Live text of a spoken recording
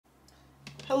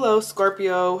Hello,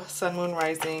 Scorpio, Sun, Moon,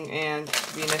 Rising, and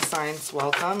Venus signs.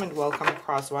 Welcome and welcome,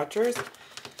 cross watchers.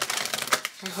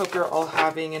 I hope you're all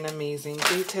having an amazing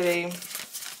day today.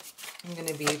 I'm going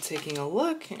to be taking a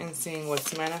look and seeing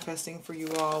what's manifesting for you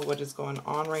all, what is going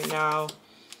on right now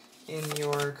in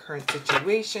your current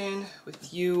situation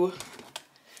with you,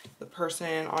 the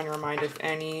person on your mind, if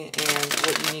any, and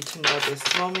what you need to know at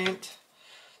this moment.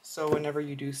 So whenever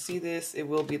you do see this, it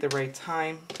will be the right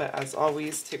time. But as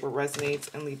always, take what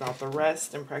resonates and leave out the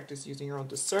rest and practice using your own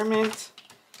discernment.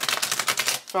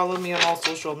 Follow me on all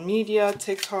social media,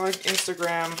 TikTok,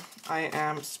 Instagram. I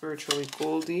am Spiritually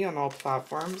Goldie on all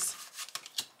platforms.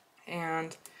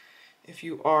 And if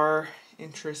you are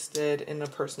interested in a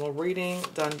personal reading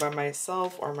done by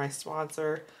myself or my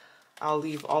sponsor, I'll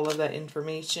leave all of that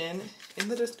information in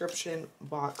the description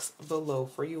box below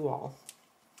for you all.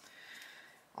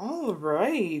 All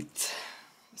right,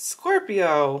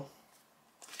 Scorpio,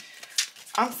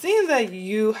 I'm seeing that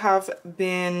you have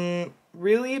been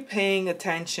really paying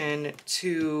attention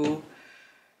to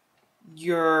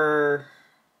your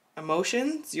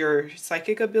emotions, your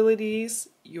psychic abilities,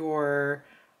 your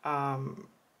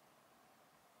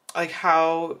like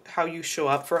how you show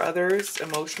up for others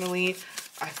emotionally.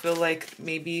 I feel like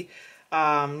maybe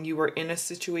you were in a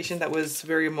situation that was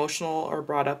very emotional or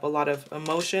brought up a lot of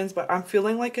emotions, but I'm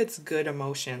feeling like it's good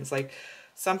emotions. Like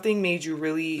something made you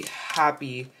really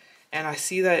happy. And I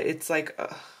see that it's like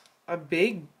a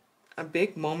big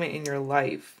moment in your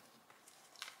life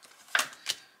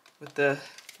with the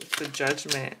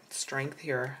judgment strength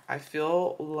here. I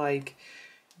feel like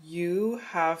you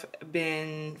have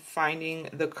been finding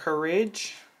the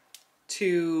courage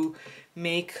to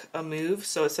make a move.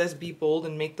 So it says be bold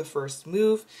and make the first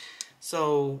move.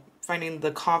 So finding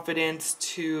the confidence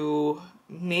to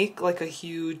make like a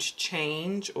huge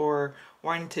change or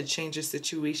wanting to change a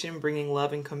situation, bringing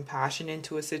love and compassion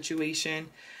into a situation.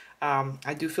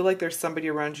 I do feel like there's somebody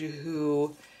around you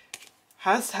who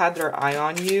has had their eye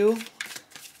on you.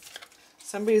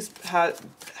 Somebody's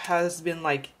has been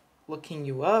like looking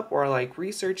you up or like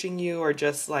researching you or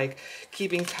just like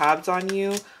keeping tabs on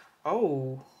you.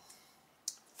 Oh,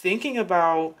 thinking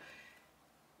about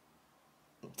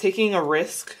taking a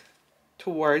risk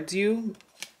towards you,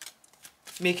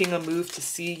 making a move to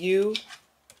see you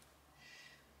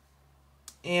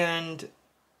and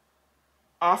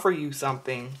offer you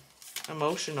something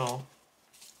emotional.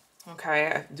 Okay,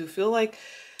 I do feel like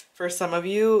for some of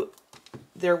you,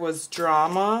 there was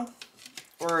drama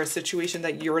or a situation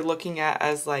that you were looking at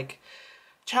as like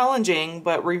challenging,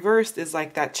 but reversed is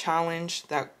like that challenge,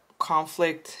 that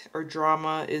conflict or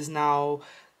drama is now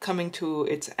coming to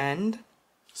its end.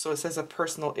 So it says a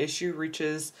personal issue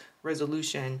reaches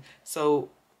resolution. So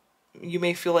you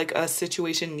may feel like a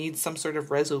situation needs some sort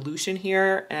of resolution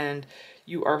here, and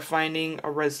you are finding a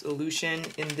resolution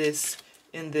in this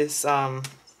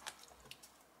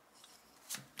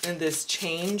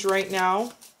change right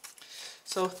now.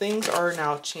 So things are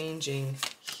now changing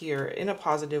here in a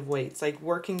positive way. It's like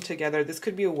working together. This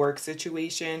could be a work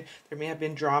situation. There may have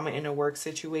been drama in a work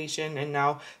situation, and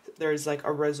now there's like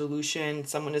a resolution.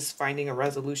 Someone is finding a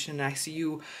resolution. And I see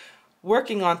you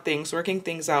working on things, working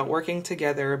things out, working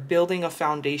together, building a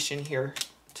foundation here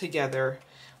together.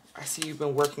 I see you've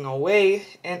been working away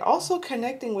and also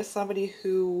connecting with somebody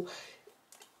who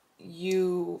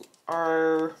you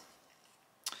are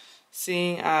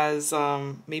seeing as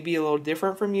maybe a little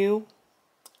different from you.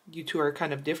 You two are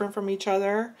kind of different from each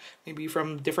other, maybe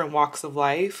from different walks of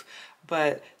life,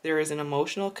 but there is an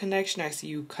emotional connection. I see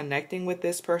you connecting with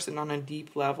this person on a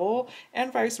deep level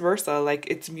and vice versa. Like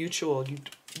it's mutual.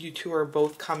 You two are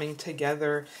both coming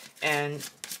together and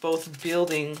both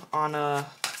building on a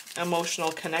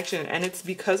emotional connection, and it's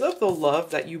because of the love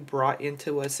that you brought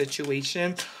into a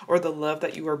situation or the love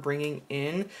that you are bringing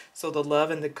in. So the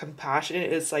love and the compassion,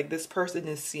 it's like this person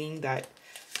is seeing that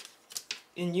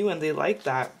in you and they like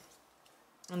that,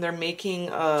 and they're making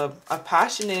a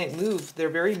passionate move. They're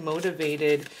very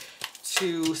motivated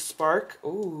to spark.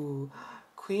 Ooh,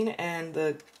 Queen and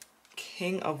the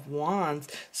King of Wands.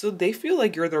 So they feel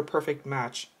like you're their perfect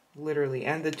match, literally,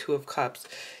 and the Two of Cups.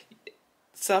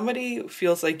 Somebody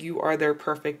feels like you are their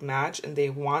perfect match and they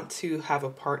want to have a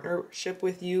partnership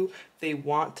with you. They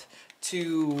want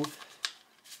to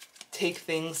take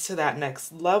things to that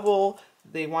next level.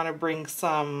 They want to bring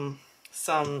some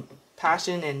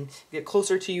passion and get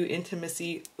closer to you,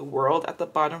 intimacy, the world at the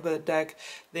bottom of the deck.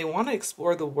 They want to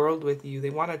explore the world with you.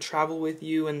 They want to travel with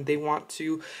you, and they want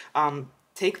to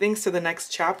take things to the next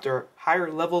chapter,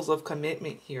 higher levels of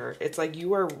commitment here. It's like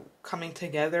you are coming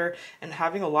together and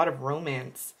having a lot of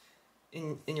romance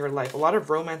in your life. A lot of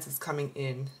romance is coming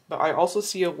in. But I also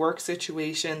see a work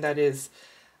situation that is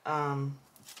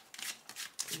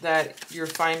that you're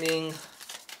finding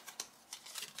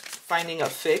a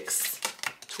fix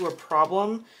to a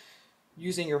problem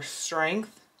using your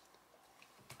strength.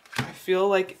 I feel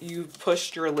like you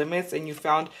pushed your limits and you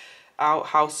found out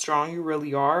how strong you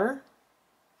really are.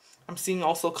 I'm seeing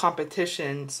also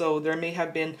competition. So there may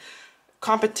have been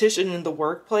competition in the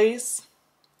workplace,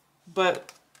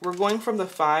 but we're going from the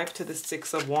 5 to the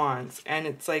 6 of Wands, and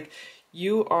it's like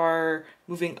you are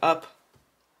moving up.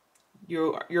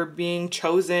 You're being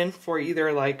chosen for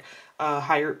either like a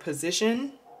higher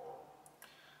position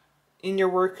in your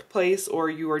workplace, or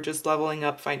you are just leveling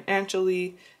up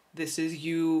financially. This is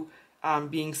you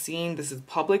being seen. This is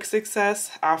public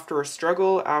success after a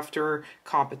struggle, after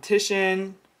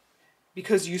competition,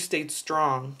 because you stayed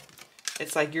strong.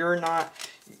 It's like you're not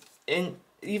in,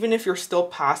 even if you're still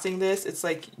passing this, it's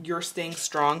like you're staying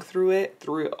strong through it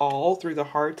all, through the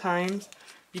hard times,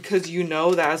 because you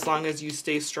know that as long as you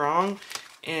stay strong,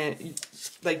 and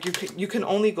like you can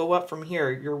only go up from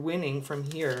here. You're winning from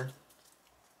here.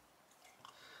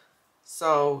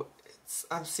 So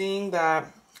I'm seeing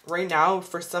that right now,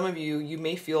 for some of you, you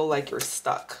may feel like you're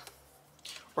stuck,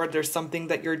 or there's something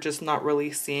that you're just not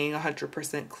really seeing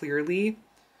 100% clearly.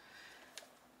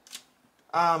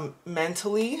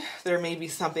 Mentally, there may be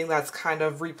something that's kind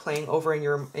of replaying over in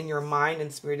your mind,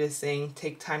 and Spirit is saying,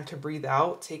 take time to breathe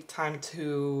out, take time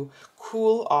to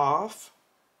cool off,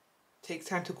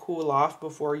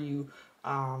 before you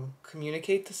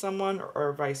communicate to someone,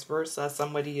 or vice versa.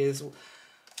 Somebody is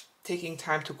taking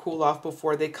time to cool off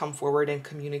before they come forward and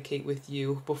communicate with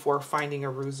you, before finding a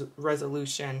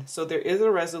resolution. So there is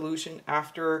a resolution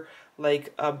after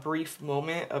like a brief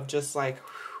moment of just like,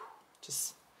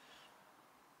 just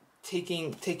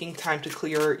taking time to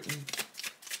clear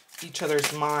each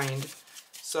other's mind.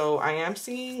 So I am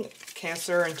seeing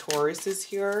Cancer and Taurus is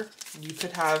here. You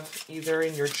could have either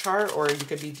in your chart, or you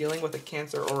could be dealing with a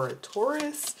Cancer or a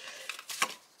Taurus.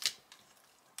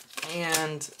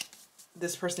 And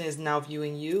this person is now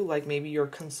viewing you like maybe you're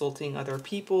consulting other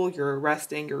people, you're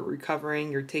resting, you're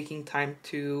recovering, you're taking time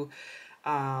to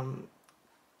come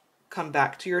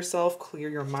back to yourself, clear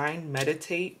your mind,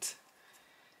 meditate.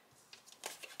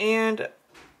 And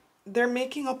they're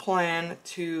making a plan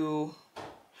to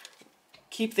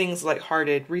keep things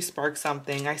lighthearted, respark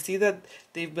something. I see that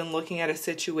they've been looking at a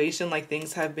situation like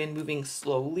things have been moving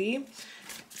slowly,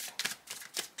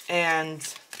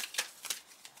 and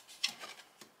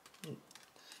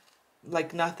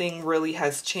like nothing really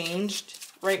has changed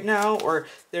right now,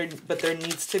 but there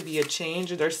needs to be a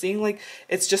change. They're seeing like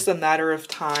it's just a matter of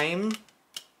time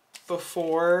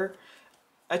before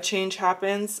a change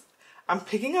happens. I'm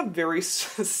picking up very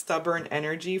stubborn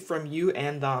energy from you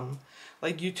and them.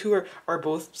 Like you two are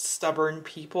both stubborn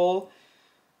people.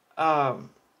 And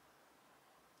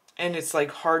it's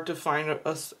like hard to find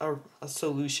a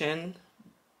solution,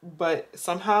 but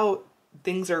somehow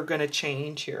things are going to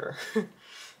change here.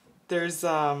 There is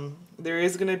going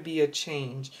to be a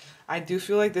change. I do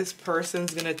feel like this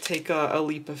person's going to take a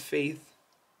leap of faith.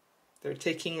 They're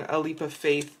taking a leap of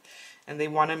faith, and they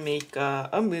want to make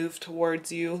a move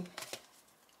towards you,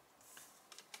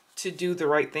 to do the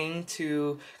right thing,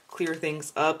 to clear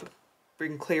things up,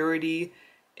 bring clarity,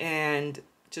 and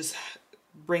just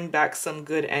bring back some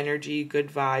good energy, good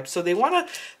vibes. So they want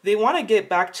to get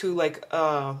back to like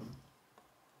a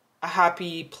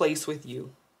happy place with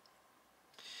you.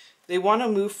 They want to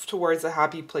move towards a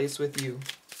happy place with you.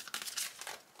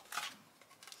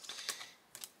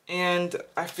 And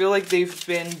I feel like they've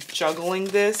been juggling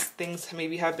this. Things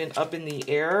maybe have been up in the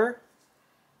air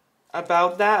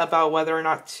about that, about whether or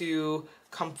not to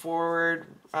come forward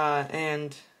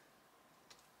and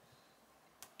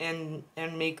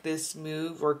make this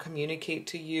move or communicate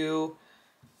to you.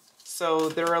 So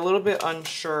they're a little bit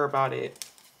unsure about it.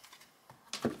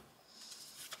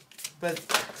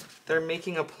 But they're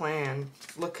making a plan.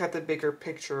 Look at the bigger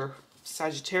picture.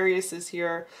 Sagittarius is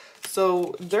here.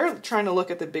 So they're trying to look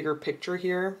at the bigger picture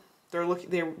here.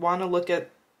 They want to look at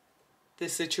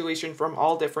this situation from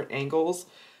all different angles.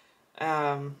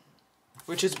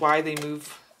 Which is why they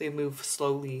move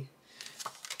slowly.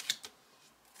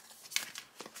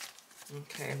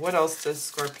 Okay, what else does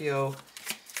Scorpio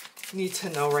need to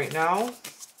know right now?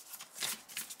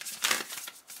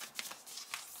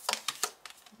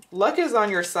 Luck is on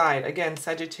your side. Again,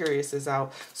 Sagittarius is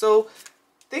out. So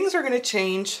things are going to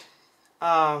change.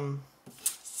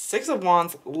 6 of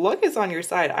Wands, luck is on your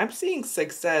side. I'm seeing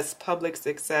success, public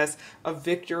success, a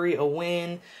victory, a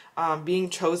win, being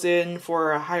chosen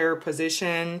for a higher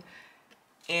position.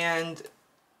 And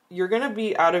you're going to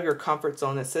be out of your comfort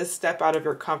zone. It says step out of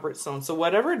your comfort zone. So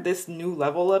whatever this new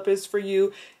level up is for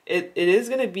you, it is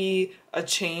going to be a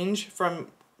change from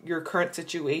your current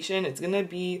situation. It's going to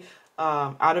be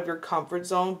out of your comfort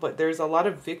zone, but there's a lot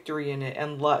of victory in it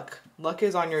and luck. Luck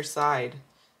is on your side.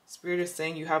 Spirit is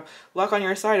saying you have luck on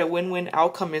your side. A win-win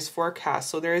outcome is forecast.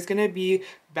 So there is going to be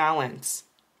balance.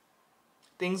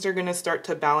 Things are going to start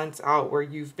to balance out where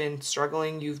you've been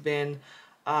struggling. You've been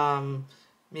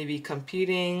maybe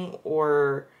competing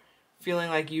or feeling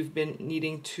like you've been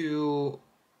needing to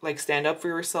like stand up for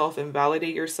yourself and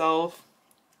validate yourself.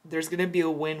 There's going to be a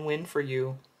win-win for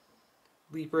you.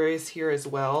 Libra is here as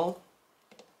well.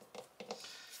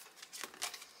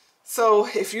 So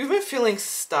if you've been feeling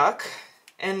stuck,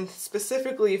 and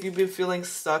specifically if you've been feeling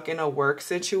stuck in a work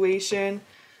situation,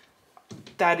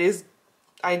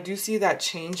 I do see that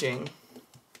changing.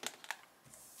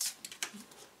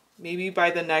 Maybe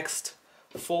by the next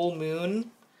full moon,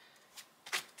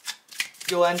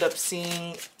 you'll end up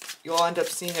seeing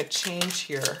a change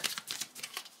here.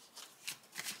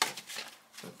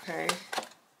 Okay.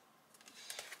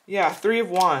 Yeah, Three of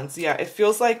Wands. Yeah, it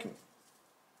feels like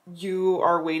you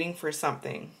are waiting for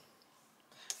something.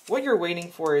 What you're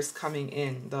waiting for is coming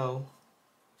in, though.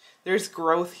 There's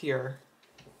growth here.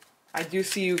 I do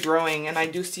see you growing, and I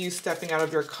do see you stepping out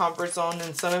of your comfort zone.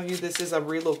 And some of you, this is a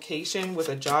relocation with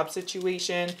a job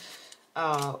situation.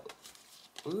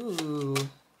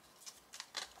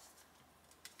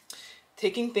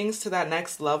 Taking things to that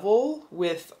next level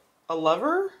with a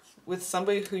lover, with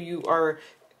somebody who you are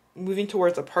moving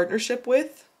towards a partnership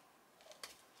with.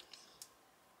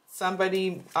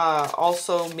 Somebody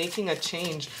also making a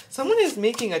change. Someone is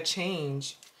making a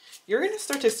change. You're going to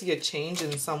start to see a change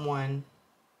in someone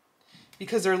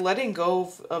because they're letting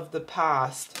go of the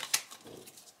past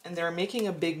and they're making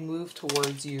a big move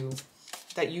towards you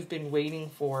that you've been waiting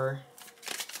for.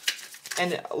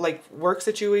 And like work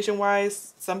situation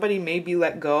wise, somebody may be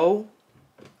let go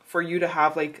for you to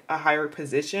have like a higher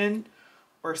position,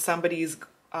 or somebody's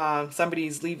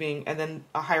leaving and then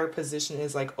a higher position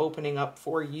is like opening up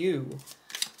for you.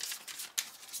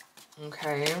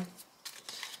 Okay.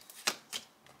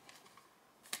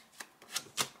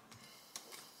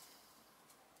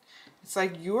 It's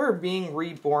like you are being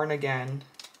reborn again.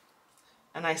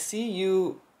 And I see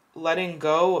you letting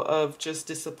go of just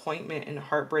disappointment and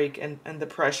heartbreak and the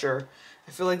pressure.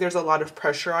 I feel like there's a lot of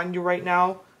pressure on you right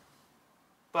now.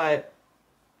 But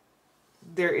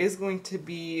there is going to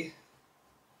be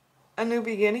a new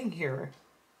beginning here.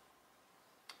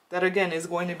 That again is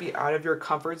going to be out of your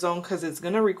comfort zone because it's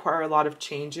going to require a lot of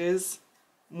changes,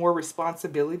 more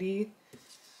responsibility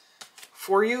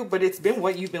for you, but it's been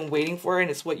what you've been waiting for and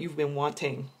it's what you've been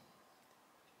wanting.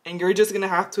 And you're just going to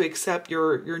have to accept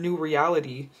your new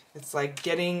reality. It's like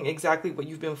getting exactly what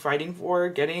you've been fighting for,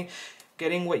 getting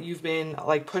what you've been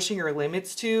like pushing your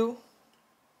limits to.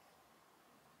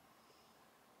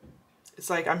 It's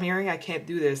like, I'm hearing I can't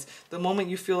do this. The moment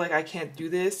you feel like I can't do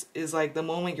this is like the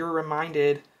moment you're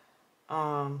reminded,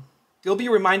 you'll be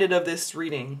reminded of this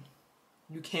reading.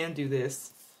 You can do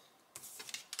this.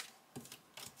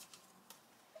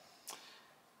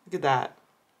 Look at that.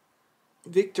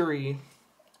 Victory.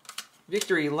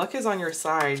 Victory. Luck is on your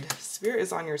side. Spirit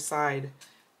is on your side.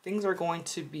 Things are going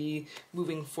to be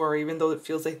moving forward, even though it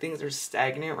feels like things are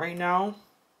stagnant right now.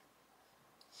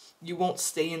 You won't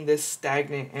stay in this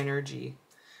stagnant energy.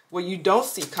 What you don't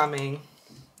see coming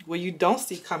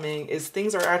is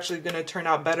things are actually going to turn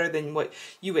out better than what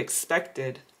you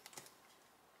expected.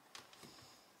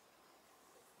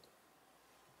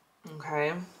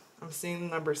 Okay. I'm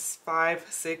seeing numbers 5,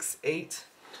 6, 8.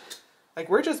 Like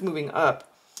we're just moving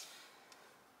up.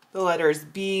 The letters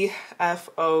B, F,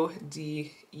 O,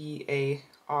 D, E, A,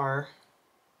 R,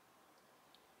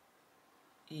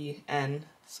 E, N.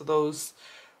 So those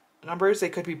numbers, they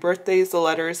could be birthdays. The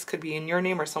letters could be in your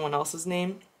name or someone else's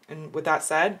name. And with that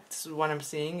said, this is what I'm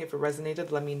seeing. If it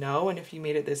resonated, let me know. And if you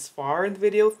made it this far in the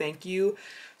video, thank you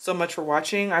so much for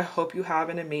watching. I hope you have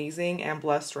an amazing and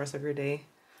blessed rest of your day.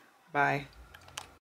 Bye.